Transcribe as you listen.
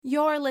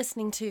You're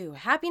listening to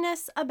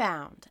Happiness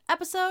Abound,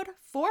 episode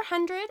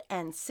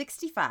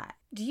 465.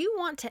 Do you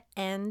want to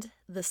end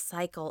the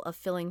cycle of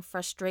feeling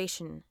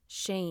frustration,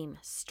 shame,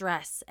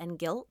 stress, and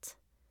guilt?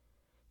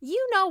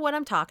 You know what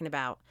I'm talking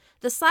about.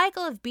 The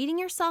cycle of beating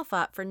yourself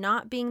up for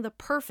not being the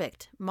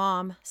perfect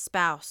mom,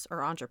 spouse,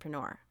 or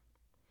entrepreneur.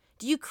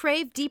 Do you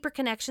crave deeper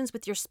connections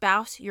with your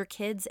spouse, your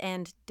kids,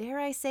 and, dare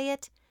I say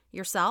it,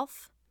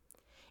 yourself?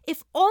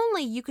 If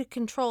only you could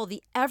control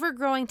the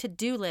ever-growing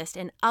to-do list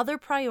and other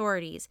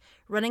priorities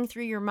running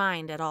through your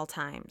mind at all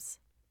times.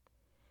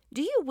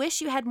 Do you wish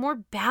you had more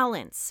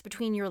balance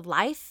between your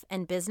life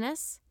and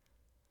business?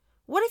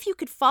 What if you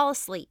could fall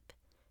asleep,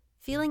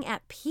 feeling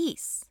at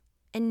peace,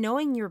 and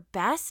knowing your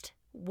best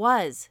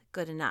was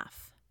good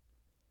enough?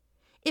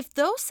 If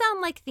those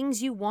sound like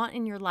things you want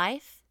in your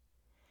life,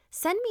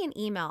 send me an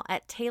email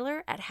at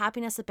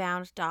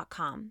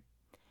taylor@happinessabound.com.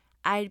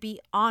 I'd be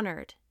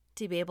honored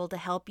to be able to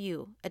help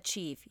you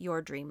achieve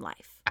your dream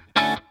life.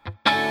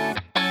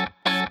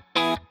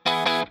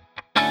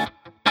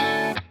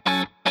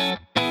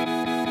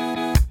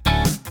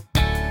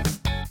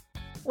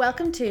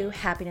 Welcome to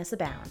Happiness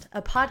Abound,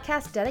 a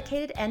podcast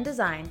dedicated and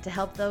designed to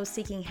help those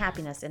seeking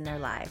happiness in their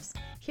lives.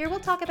 Here we'll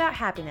talk about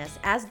happiness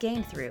as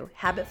gained through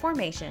habit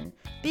formation,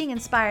 being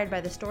inspired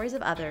by the stories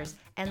of others,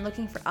 and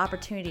looking for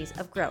opportunities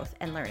of growth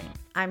and learning.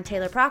 I'm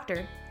Taylor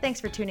Proctor. Thanks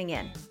for tuning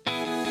in.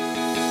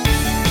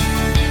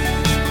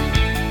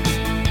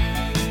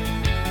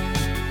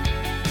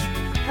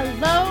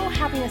 Hello,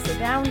 Happiness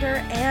Abounder,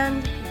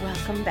 and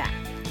welcome back.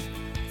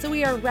 So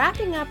we are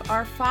wrapping up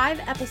our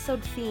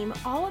 5-episode theme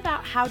all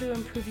about how to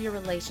improve your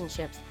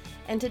relationships.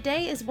 And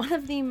today is one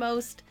of the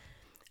most,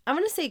 I'm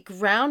going to say,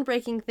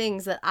 groundbreaking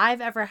things that I've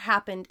ever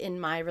happened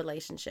in my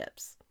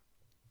relationships.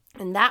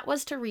 And that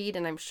was to read,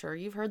 and I'm sure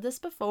you've heard this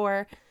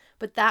before,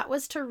 but that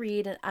was to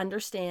read and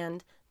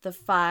understand the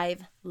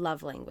 5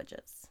 love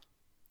languages.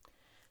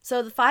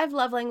 So the 5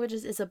 love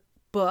languages is a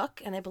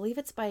book, and I believe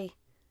it's by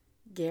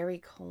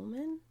Gary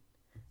Coleman?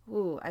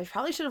 Ooh, I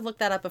probably should have looked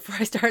that up before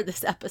I started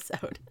this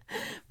episode.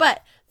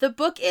 But the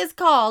book is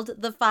called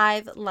The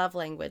 5 Love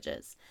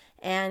Languages,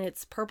 and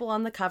it's purple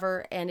on the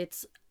cover, and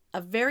it's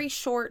a very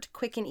short,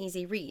 quick, and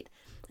easy read.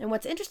 And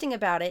what's interesting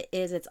about it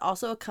is it's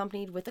also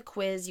accompanied with a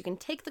quiz. You can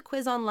take the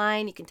quiz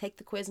online. You can take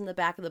the quiz in the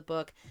back of the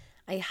book.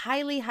 I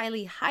highly,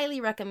 highly,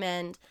 highly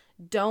recommend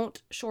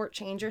don't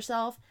shortchange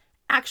yourself.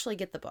 Actually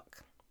get the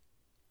book,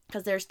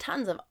 because there's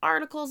tons of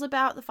articles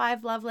about the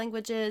 5 love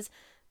languages,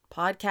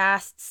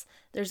 podcasts.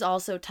 There's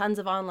also tons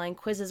of online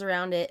quizzes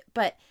around it,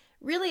 but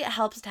really it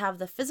helps to have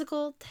the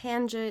physical,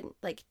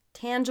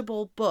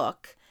 tangible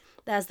book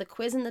that has the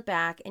quiz in the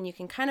back, and you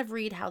can kind of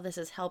read how this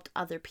has helped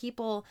other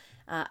people,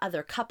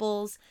 other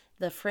couples,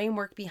 the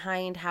framework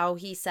behind how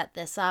he set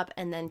this up,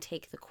 and then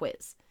take the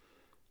quiz.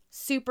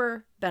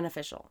 Super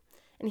beneficial.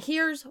 And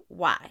here's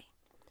why.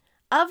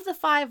 Of the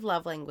 5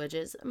 love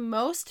languages,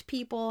 most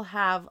people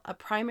have a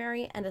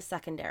primary and a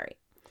secondary.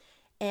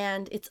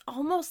 And it's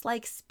almost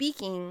like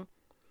speaking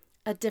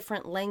a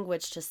different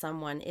language to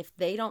someone if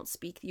they don't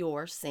speak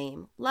your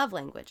same love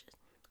language.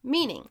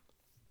 Meaning,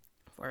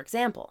 for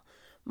example,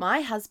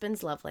 my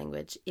husband's love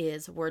language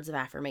is words of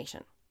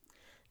affirmation.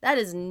 That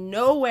is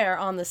nowhere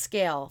on the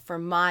scale for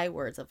my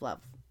words of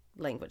love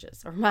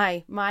languages or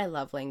my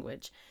love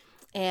language.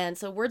 And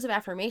so words of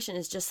affirmation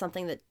is just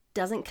something that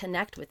doesn't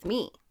connect with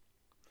me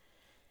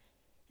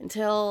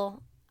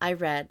until I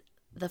read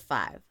the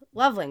 5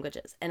 love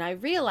languages. And I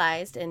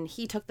realized, and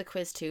he took the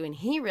quiz too, and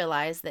he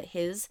realized that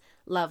his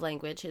love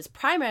language, his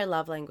primary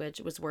love language,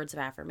 was words of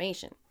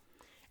affirmation.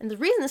 And the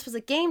reason this was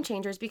a game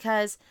changer is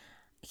because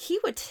he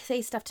would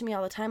say stuff to me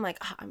all the time like,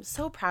 oh, I'm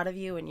so proud of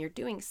you, and you're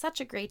doing such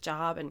a great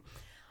job, and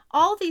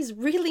all these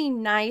really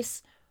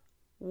nice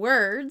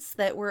words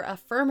that were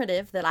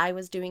affirmative that I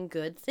was doing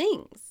good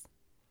things.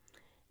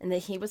 And that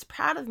he was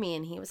proud of me,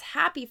 and he was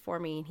happy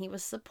for me, and he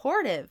was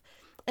supportive.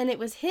 And it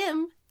was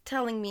him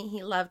telling me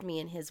he loved me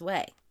in his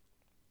way.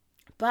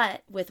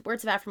 But with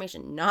words of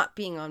affirmation not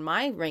being on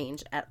my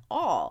range at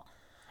all,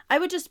 I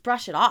would just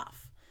brush it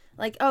off.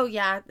 Like, oh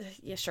yeah,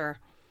 sure.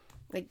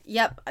 Like,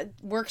 yep,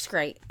 works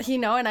great.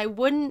 And I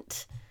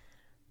wouldn't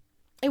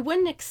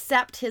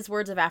accept his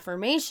words of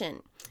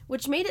affirmation,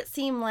 which made it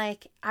seem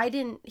like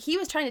he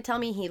was trying to tell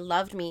me he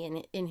loved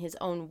me in his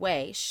own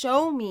way,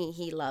 show me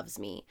he loves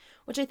me,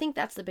 which I think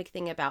that's the big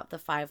thing about the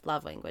 5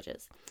 love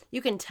languages.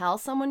 You can tell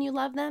someone you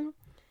love them,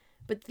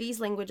 but these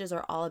languages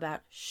are all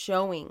about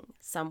showing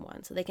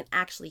someone so they can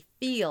actually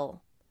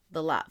feel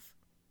the love.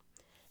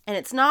 And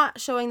it's not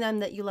showing them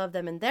that you love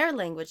them in their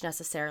language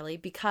necessarily,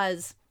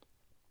 because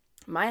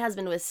my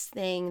husband was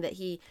saying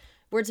that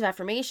words of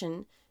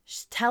affirmation,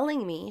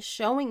 telling me,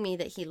 showing me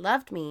that he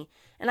loved me,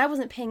 and I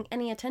wasn't paying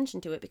any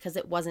attention to it because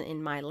it wasn't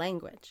in my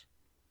language.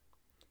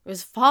 It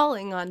was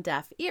falling on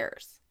deaf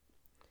ears.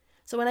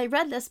 So when I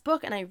read this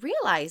book and I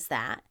realized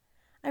that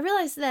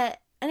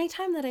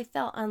anytime that I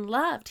felt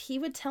unloved, he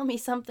would tell me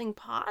something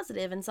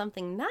positive and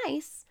something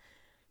nice,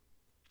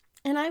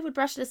 and I would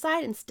brush it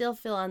aside and still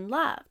feel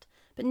unloved.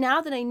 But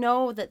now that I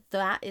know that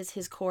that is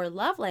his core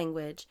love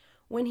language,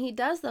 when he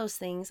does those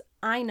things,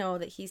 I know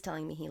that he's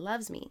telling me he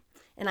loves me,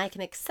 and I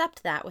can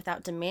accept that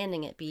without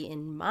demanding it be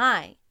in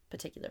my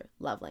particular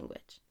love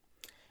language.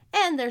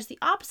 And there's the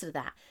opposite of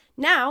that.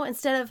 Now,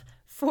 instead of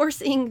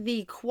forcing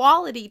the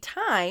quality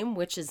time,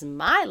 which is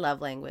my love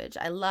language,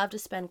 I love to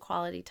spend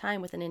quality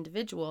time with an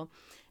individual,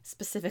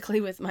 specifically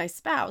with my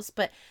spouse,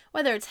 but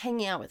whether it's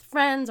hanging out with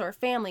friends or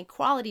family,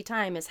 quality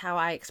time is how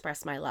I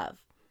express my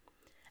love.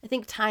 I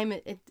think time,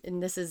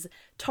 and this is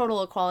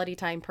total equality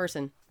time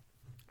person,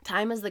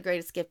 time is the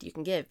greatest gift you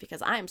can give,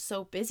 because I am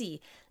so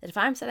busy that if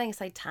I'm setting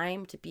aside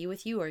time to be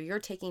with you, or you're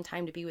taking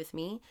time to be with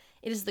me,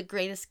 it is the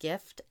greatest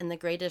gift and the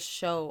greatest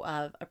show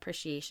of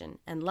appreciation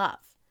and love.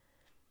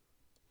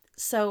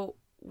 So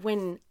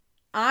when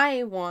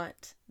I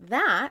want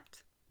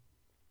that,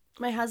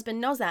 my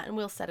husband knows that, and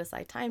we'll set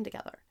aside time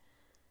together.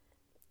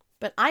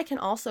 But I can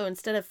also,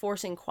 instead of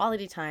forcing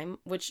quality time,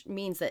 which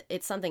means that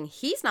it's something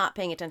he's not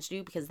paying attention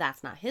to because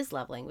that's not his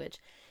love language,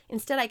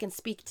 instead I can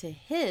speak to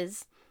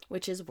his,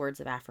 which is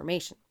words of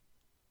affirmation.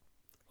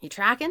 You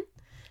tracking?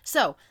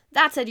 So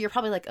that said, you're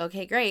probably like,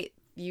 okay, great.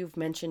 You've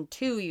mentioned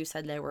 2. You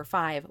said there were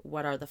 5.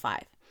 What are the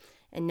 5?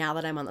 And now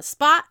that I'm on the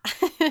spot,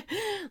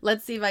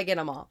 let's see if I get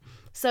them all.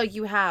 So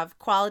you have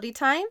quality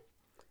time,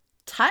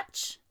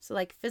 touch, so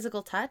like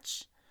physical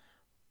touch,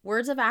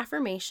 words of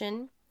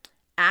affirmation,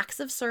 acts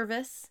of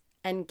service,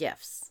 and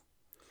gifts.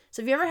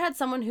 So have you ever had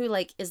someone who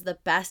like is the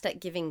best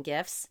at giving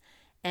gifts,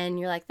 and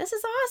you're like, this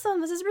is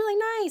awesome, this is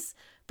really nice,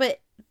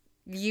 but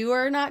you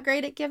are not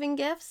great at giving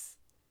gifts?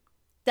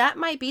 That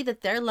might be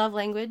that their love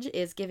language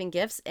is giving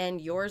gifts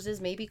and yours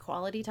is maybe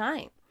quality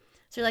time.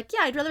 So you're like, yeah,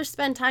 I'd rather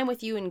spend time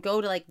with you and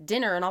go to like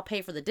dinner and I'll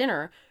pay for the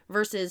dinner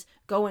versus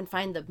go and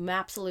find the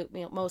absolute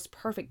most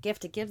perfect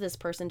gift to give this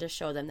person to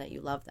show them that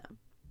you love them.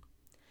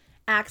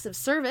 Acts of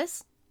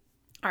service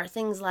are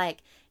things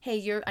like,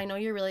 hey, I know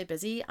you're really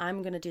busy.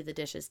 I'm going to do the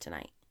dishes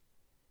tonight.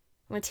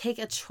 I'm going to take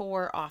a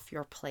chore off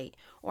your plate,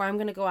 or I'm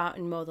going to go out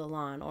and mow the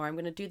lawn, or I'm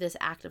going to do this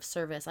act of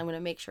service. I'm going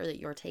to make sure that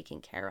you're taken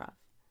care of.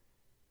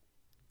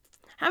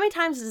 How many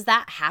times does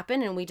that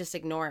happen and we just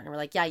ignore it and we're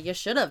like, yeah, you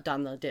should have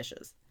done the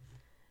dishes.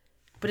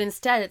 But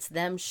instead, it's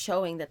them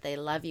showing that they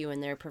love you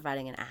and they're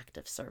providing an act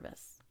of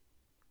service.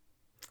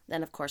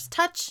 Then, of course,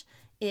 touch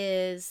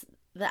is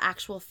the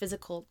actual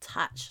physical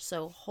touch.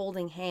 So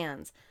holding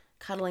hands,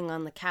 cuddling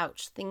on the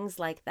couch, things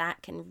like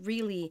that can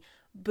really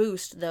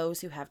boost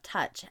those who have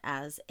touch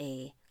as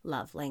a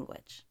love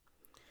language.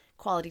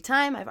 Quality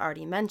time, I've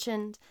already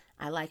mentioned.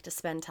 I like to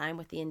spend time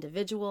with the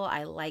individual.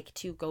 I like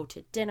to go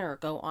to dinner,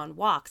 go on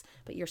walks,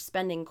 but you're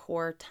spending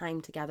core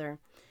time together.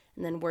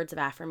 And then words of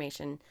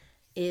affirmation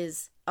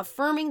is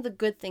affirming the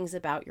good things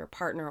about your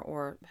partner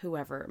or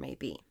whoever it may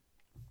be.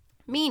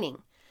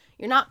 Meaning,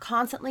 you're not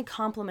constantly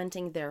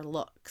complimenting their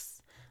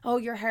looks. Oh,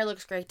 your hair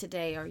looks great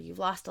today, or you've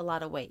lost a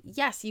lot of weight.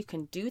 Yes, you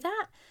can do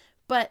that,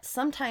 but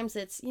sometimes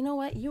it's, you know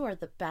what, you are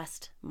the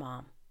best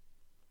mom.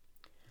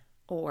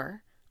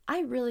 Or, I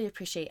really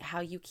appreciate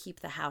how you keep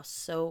the house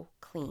so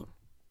clean.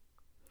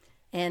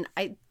 And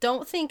I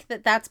don't think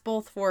that that's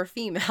both for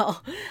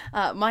female.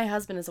 My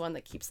husband is the one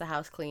that keeps the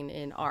house clean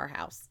in our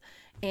house.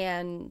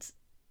 And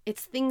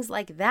it's things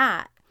like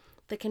that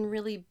that can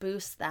really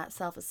boost that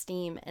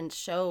self-esteem and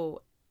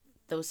show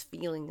those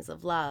feelings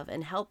of love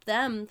and help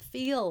them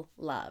feel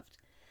loved.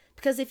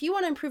 Because if you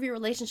want to improve your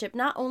relationship,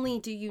 not only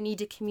do you need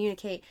to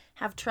communicate,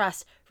 have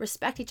trust,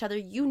 respect each other,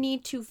 you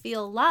need to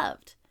feel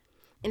loved.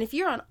 And if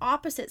you're on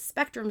opposite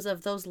spectrums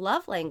of those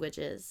love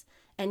languages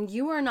and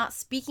you are not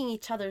speaking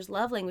each other's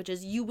love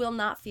languages, you will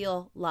not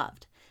feel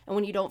loved. And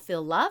when you don't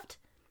feel loved,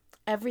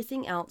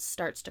 everything else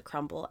starts to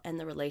crumble and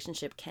the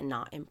relationship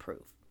cannot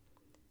improve.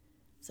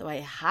 So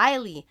I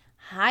highly,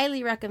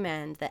 highly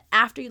recommend that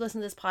after you listen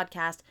to this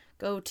podcast,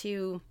 go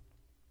to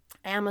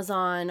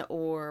Amazon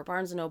or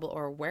Barnes & Noble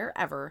or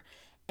wherever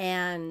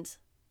and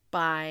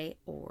buy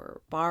or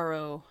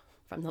borrow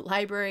from the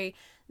library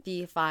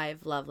the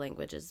 5 Love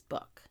Languages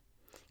book.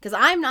 Because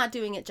I'm not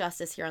doing it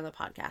justice here on the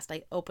podcast.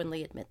 I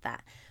openly admit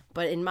that.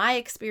 But in my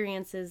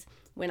experiences,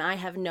 when I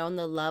have known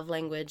the love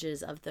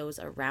languages of those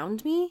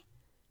around me,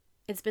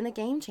 it's been a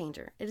game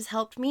changer. It has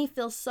helped me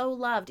feel so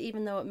loved,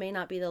 even though it may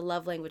not be the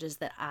love languages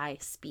that I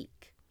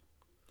speak.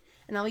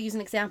 And I'll use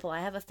an example.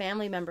 I have a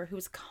family member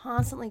who's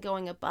constantly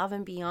going above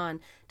and beyond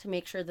to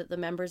make sure that the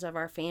members of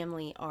our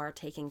family are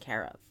taken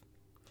care of.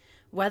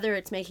 Whether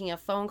it's making a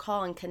phone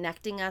call and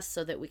connecting us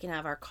so that we can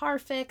have our car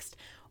fixed,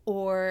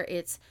 or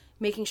it's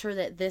making sure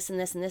that this and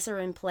this and this are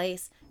in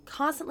place,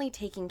 constantly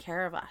taking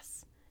care of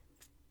us.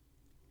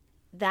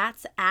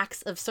 That's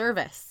acts of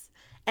service.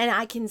 And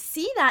I can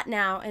see that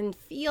now and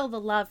feel the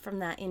love from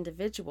that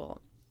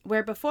individual,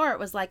 where before it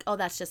was like, oh,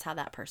 that's just how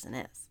that person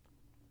is,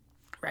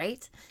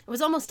 right? It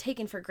was almost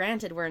taken for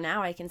granted, where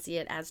now I can see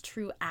it as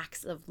true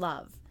acts of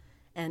love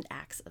and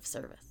acts of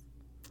service.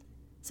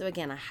 So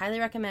again, I highly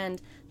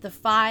recommend the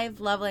 5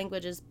 Love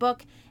Languages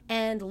book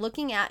and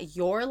looking at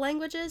your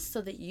languages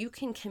so that you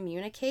can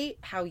communicate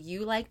how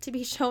you like to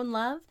be shown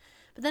love,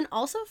 but then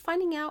also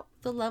finding out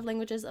the love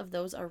languages of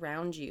those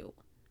around you.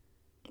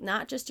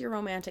 Not just your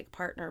romantic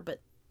partner, but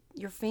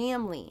your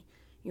family,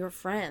 your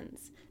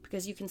friends,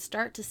 because you can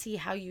start to see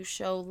how you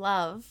show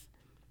love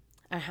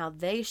and how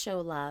they show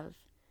love.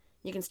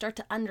 You can start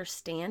to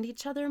understand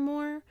each other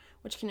more,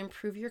 which can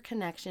improve your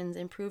connections,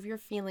 improve your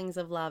feelings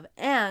of love,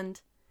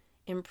 and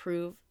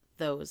improve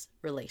those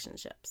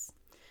relationships.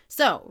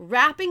 So,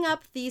 wrapping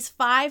up these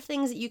 5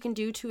 things that you can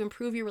do to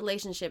improve your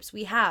relationships,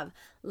 we have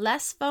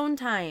less phone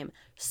time,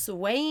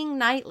 swaying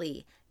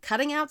nightly,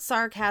 cutting out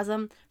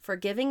sarcasm,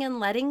 forgiving and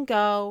letting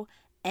go,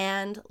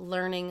 and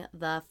learning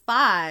the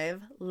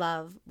 5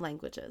 love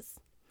languages.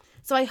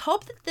 So I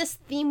hope that this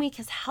theme week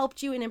has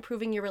helped you in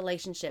improving your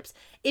relationships.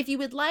 If you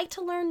would like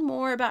to learn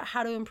more about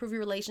how to improve your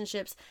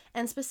relationships,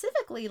 and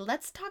specifically,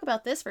 let's talk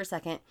about this for a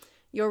second,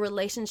 your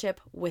relationship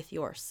with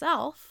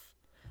yourself,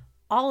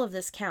 all of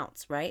this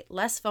counts, right?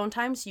 Less phone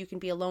time so you can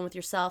be alone with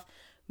yourself,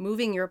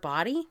 moving your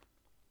body,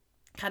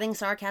 cutting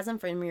sarcasm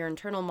from your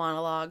internal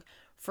monologue,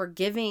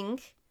 forgiving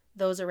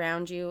those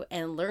around you,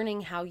 and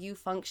learning how you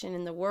function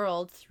in the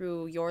world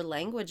through your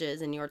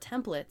languages and your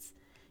templates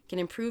can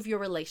improve your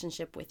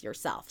relationship with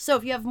yourself. So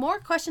if you have more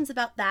questions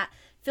about that,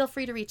 feel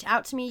free to reach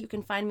out to me. You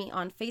can find me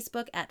on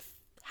Facebook at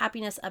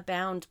Happiness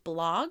Abound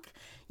blog.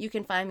 You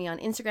can find me on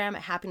Instagram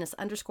at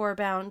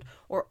happiness_abound,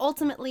 or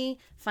ultimately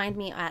find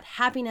me at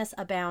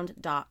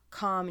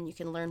happinessabound.com, and you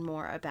can learn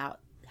more about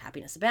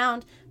Happiness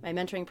Abound, my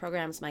mentoring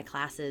programs, my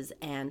classes,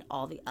 and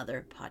all the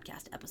other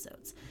podcast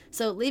episodes.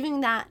 So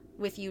leaving that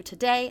with you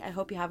today, I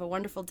hope you have a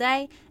wonderful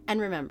day.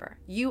 And remember,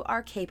 you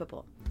are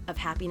capable of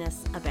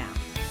happiness abound.